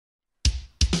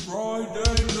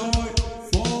Friday night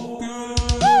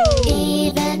Funkin.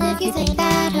 Even if you think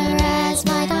that her ass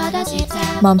might not as you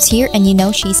tell. Mom's here and you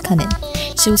know she's cunning.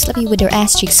 She'll slap you with her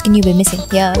ass cheeks, can you be missing?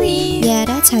 Yeah. Yeah,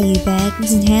 that's how you beg.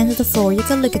 Using hands to the floor, you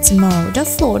can look at some more. The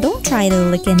floor, don't try to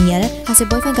lick any other. Has your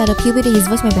boyfriend got a puberty? His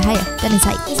voice might be higher. That is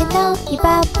tight. Cause you know you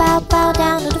bow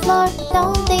down to the floor.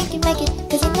 Don't think you make it,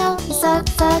 cause you know you suck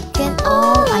fucking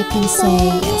all I can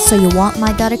say. So you want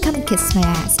my daughter, come and kiss my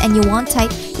ass. And you want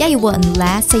tight? Yeah, you wouldn't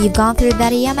last. Say you've gone through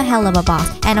that, I'm a hell of a boss.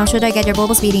 And I'm sure that I get your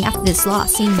bubbles beating after this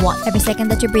loss. Scene 1. Every second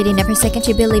that you're breathing, every second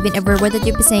you believe in, every word that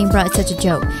you be saying, bro, it's such a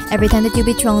joke. Every time that you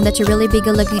be thrown that you're really big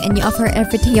good looking and you offer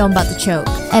everything, yo, I'm about to choke.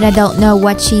 And I don't know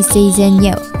what she sees in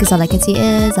you, cause all I can see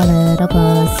is a little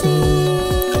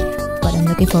pussy. But I'm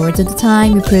looking forward to the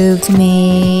time you prove to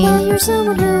me that you're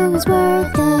someone who is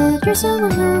worth it. You're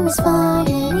someone who is fine.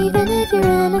 And even if you're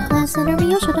in a class under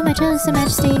me, you'll show to my chest and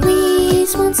majesty.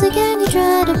 Please, once again you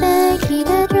try to beg me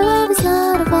that your love is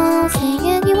not a false thing,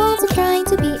 and you also trying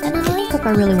to be an annoying cup.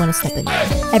 I really wanna step in you.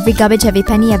 Every garbage, every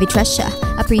penny, every treasure.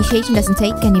 Appreciation doesn't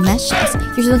take any measures.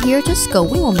 You're still here, just go,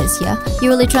 we won't miss ya.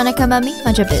 You're really trying to come at me?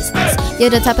 Mind your business. You're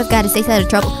the type of guy that stays out of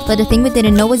trouble, but the thing we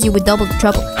didn't know was you would double the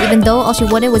trouble. Even though all she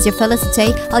wanted was your fellas to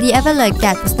take, all you ever looked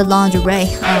at was the lingerie.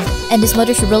 And this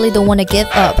mother, she really don't wanna give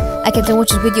up. I can't tell what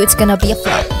she's with you, it's gonna be a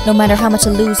flop. No matter how much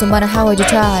I lose, no matter how hard you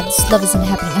try, this love isn't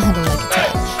happening, I handle like a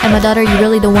tap. And my daughter, you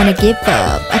really don't wanna give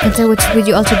up. I can tell what she's with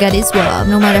you, all you got is love.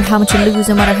 No matter how much you lose,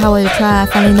 no matter how hard you try, I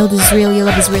finally know this is real, your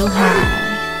love is real high.